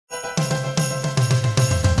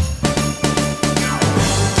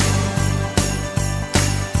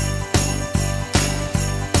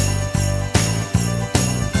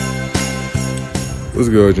What's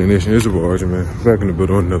good, Argent Nation? It's your boy Argent, man. Back in the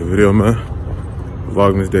building on another video, man.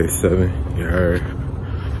 Vlogmas day 7. You heard.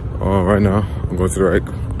 Right now, I'm going to the rack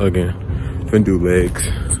again. Finna do legs.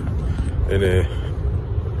 And then,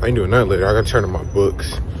 I ain't doing that later. I gotta turn in my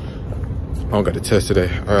books. I don't got a test today.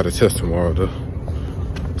 I got a test tomorrow, though.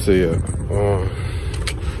 So, yeah.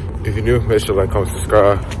 If you're new, make sure to like, comment,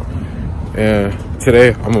 subscribe. And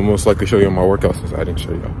today, I'm gonna most likely show you my workout since I didn't show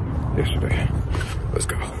y'all yesterday. Let's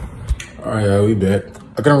go. All right, y'all, we back.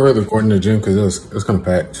 I couldn't really record in the gym because it was kind of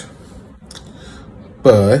packed.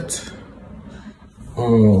 But,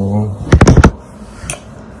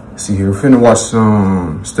 let's see here. We're finna watch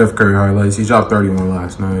some Steph Curry highlights. He dropped 31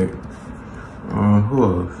 last night. Who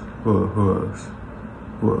else?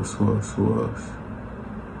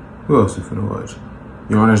 Who else we finna watch?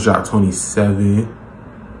 Giannis dropped 27.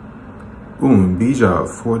 Ooh, and B dropped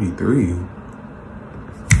 43.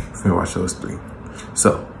 Finna watch those 3.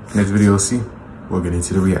 So, next video, see, we'll get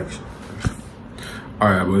into the reaction. All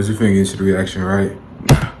right, boys, we finna get into the reaction, right?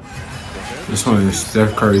 This one is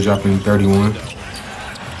Steph Curry dropping 31.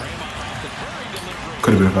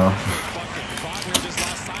 Could have been a foul.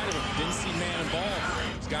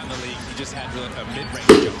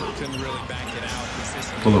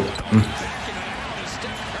 Pull up.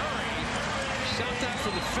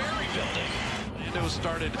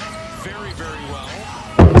 Started very, very well.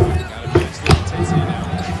 Got a big lead, takes it out.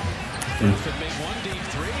 Made one deep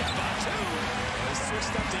three. How about 2? They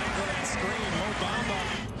switched up the angle of that screen. Mo Bamba.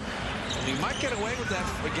 He might get away with that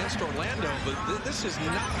against Orlando, but this is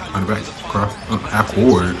not how you play the cross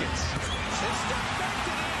backward.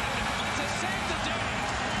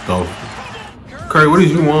 Go. Curry, what did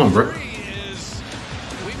you want, bro?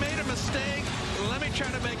 We made a mistake. Let me try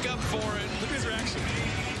to make up for it. Look at his reaction.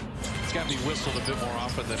 It's got to be whistled a bit more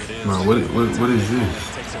often than it is. Man, what is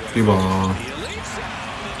this? T-ball.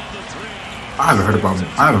 I haven't heard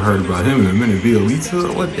about him in a minute.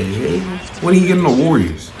 Bielitsa? What the heck? When did he get in the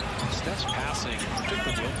Warriors?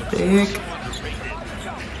 The heck?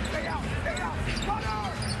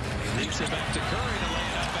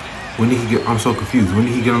 When did he get? I'm so confused. When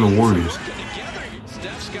did he get on the Warriors?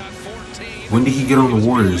 When did he get on the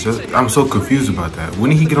Warriors? I'm so confused about that. When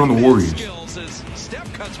did he get on the Warriors?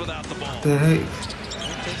 What the heck?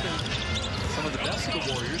 Some of the best of the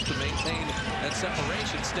Warriors to maintain that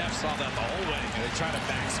separation. Steph saw that the whole way. They tried a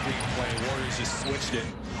back screen play. Warriors just switched it.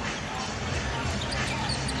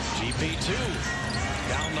 GP2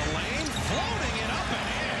 down the lane, floating it up and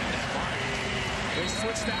in. They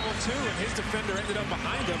switched that one too, and his defender ended up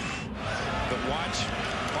behind him. But watch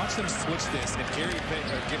them switch this, and Gary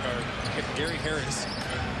Harris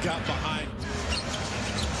got behind.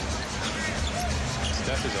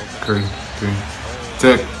 Steph is open. Curry.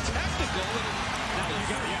 Tech.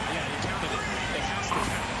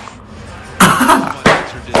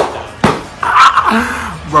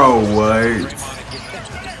 Bro, what? Is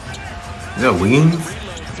that Wiggins?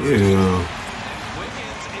 Yeah.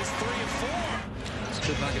 Wiggins is 3 of 4.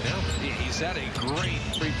 Could knock it down. He's had a great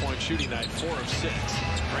three-point shooting night, 4 of 6.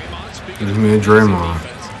 Draymond speaking. This man Draymond.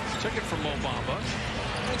 Took it from Mo Bamba.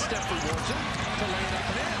 And Steph rewards it to lay it up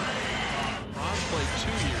and in. Ron played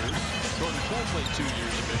 2 years. Jordan Poole played 2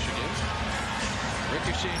 years in Michigan.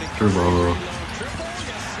 Ricocheted. Triple.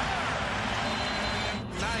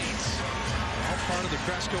 Part of the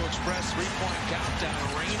Cresco Express 3-point countdown,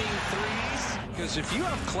 raining threes. Because if you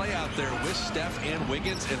have Clay out there with Steph and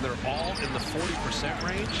Wiggins and they're all in the 40%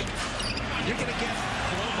 range, you're going to get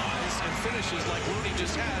blow-bys and finishes like Looney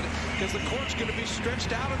just had because the court's going to be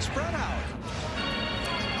stretched out and spread out.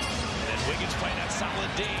 And Wiggins playing that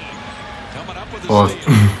solid D. Coming up with his steal.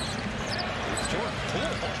 Here's Jordan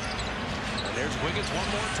Poole. And there's Wiggins one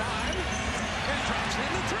more time. And drops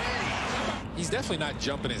in the 3. He's definitely not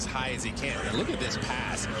jumping as high as he can. And look at this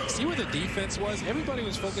pass. See where the defense was? Everybody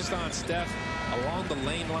was focused on Steph along the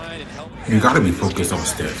lane line and help. You gotta be focused on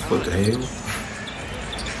Steph. What the hell?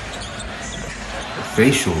 The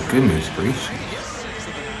facial, goodness gracious.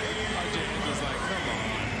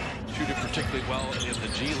 Shooting particularly well in the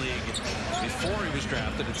G League before he was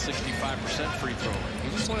drafted at 65% free throw rate. He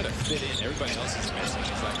just wanted to fit in. Everybody else is missing.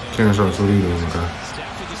 He's like, Terrence Ross, what are you doing, okay?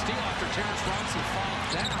 Steph with the steal after Terrence Robinson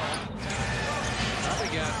falls down. We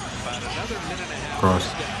got about another minute and a half. Cross.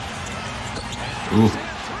 Ooh.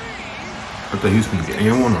 I thought he was going to get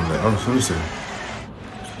anyone on that. I was going to say.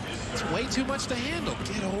 It's way too much to handle.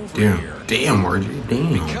 Get over here. Damn, RJ.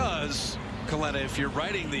 Damn. Because, Coletta, if you're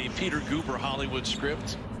writing the Peter Guber Hollywood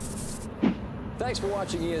script. Thanks for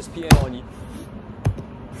watching ESPN on you.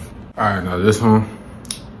 Alright, now this one.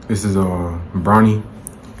 This is Bronny.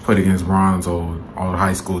 Played against Ron's old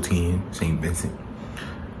high school team, St. Vincent.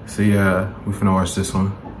 So yeah, we finna watch this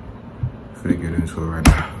one. Finna get into it right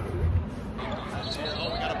now.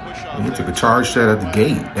 He took a charge shot at the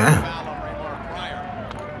gate. Damn.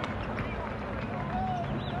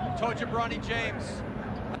 Told you, Bronny James.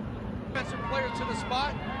 Defensive player to the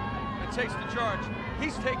spot and takes the charge.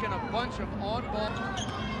 He's taken a bunch of on-ball.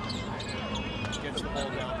 Gets the ball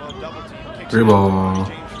down low, double team. Kicks Three ball. Bronny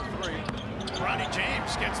James for three. Bronny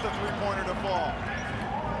James gets the three-pointer to fall.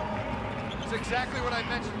 It's exactly what I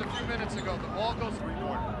mentioned a few minutes ago. The ball goes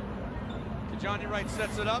three-pointer. Johnny Wright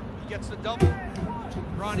sets it up, gets the double.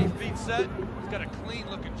 Bronny feet set. He's got a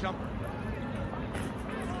clean-looking jumper.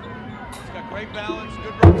 He's got great balance,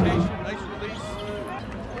 good rotation, nice release.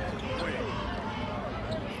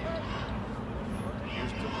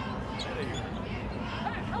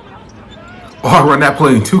 Oh, I run that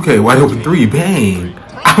play in 2K, wide open three, bang.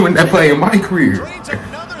 I run that play in my career.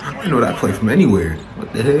 I know that play from anywhere.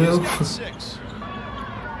 What the hell?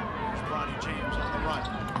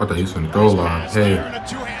 I thought he was gonna throw a line. Hey. A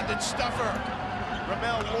two-handed stuffer.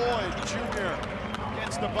 Ramel Lloyd Jr.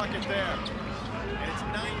 gets the bucket there. And it's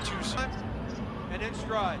 9-2 and in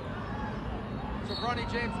stride. So Bronny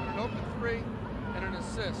James with an open three and an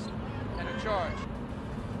assist and a charge.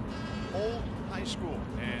 Old high school.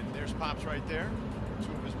 And there's Pops right there.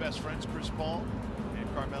 Two of his best friends, Chris Paul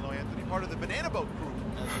and Carmelo Anthony, part of the Banana Boat crew,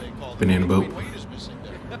 as they call it. Banana Boat. Wade is missing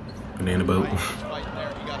there. Banana Boat. He's fighting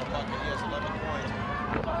there. He got a bucket. He has 11 points.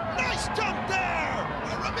 Nice jump there!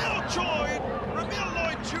 Ramel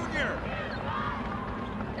Lloyd Jr.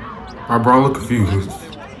 My bro look confused.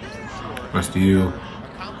 Nice steal.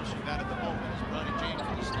 Accomplishing that at the moment is Bronny James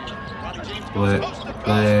with the steal. Bronny James Play. goes coast to coast.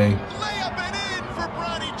 Play. Layup and in for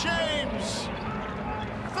Bronny James.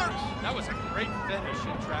 That was a great finish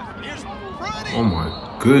in traffic. Here's Bronny. Oh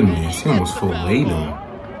my goodness, he almost filleted him.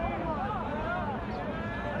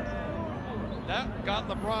 That got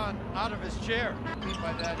LeBron out of his chair.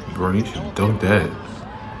 Bro, you should dunk that.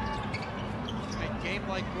 Make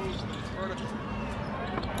game-like moves with his vertical.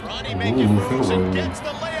 Bronny Ooh, making moves and ooh. gets the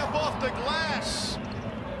layup off the glass.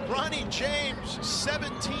 Bronny James,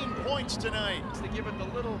 17 points tonight. To give it the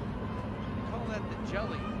little, call that the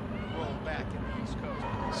jelly roll back in the East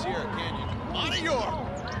Coast. Sierra Canyon. Monteyor.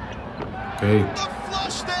 Hey, The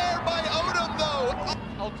flush there by Odom,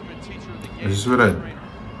 though. Ultimate teacher of the game. this is what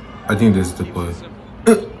I think this is the play.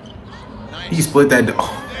 He split that.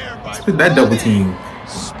 Oh, split that double team.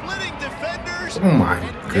 Splitting defenders. Oh my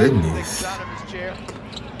goodness.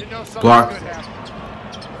 Block.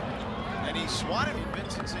 And he swatted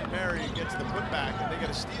Vincent St. Mary gets the putback, and they get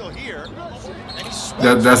a steal here. And he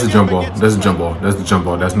That's a jump ball. That's a jump ball. That's a jump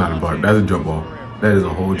ball. That's not a block. That's a jump ball. That is a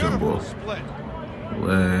whole jump ball.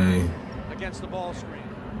 Play. Against the ball screen.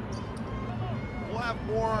 We'll have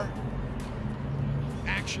more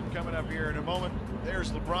action coming up here in a moment.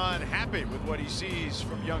 There's LeBron happy with what he sees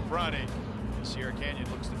from young Bronny. Sierra Canyon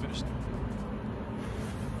looks to finish.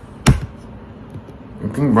 I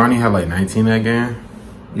think Bronny had like 19 that game.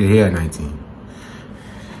 Yeah, he had 19.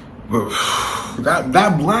 But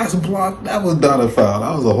that last block, that was not a foul.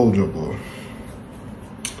 That was a whole jump ball.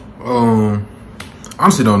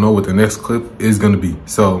 Honestly don't know what the next clip is gonna be.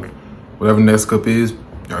 So whatever the next clip is,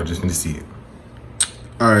 y'all just need to see it.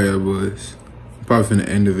 Alright, y'all boys. I'm probably finna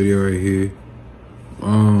end the video right here.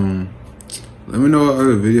 Let me know what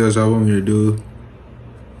other videos y'all want me to do.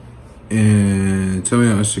 And tell me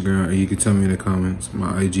on Instagram, or you can tell me in the comments.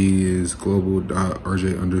 My IG is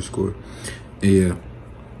global.rj_. And yeah,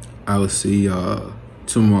 I will see y'all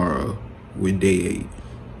tomorrow with day 8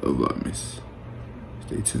 of Vlogmas.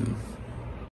 Stay tuned.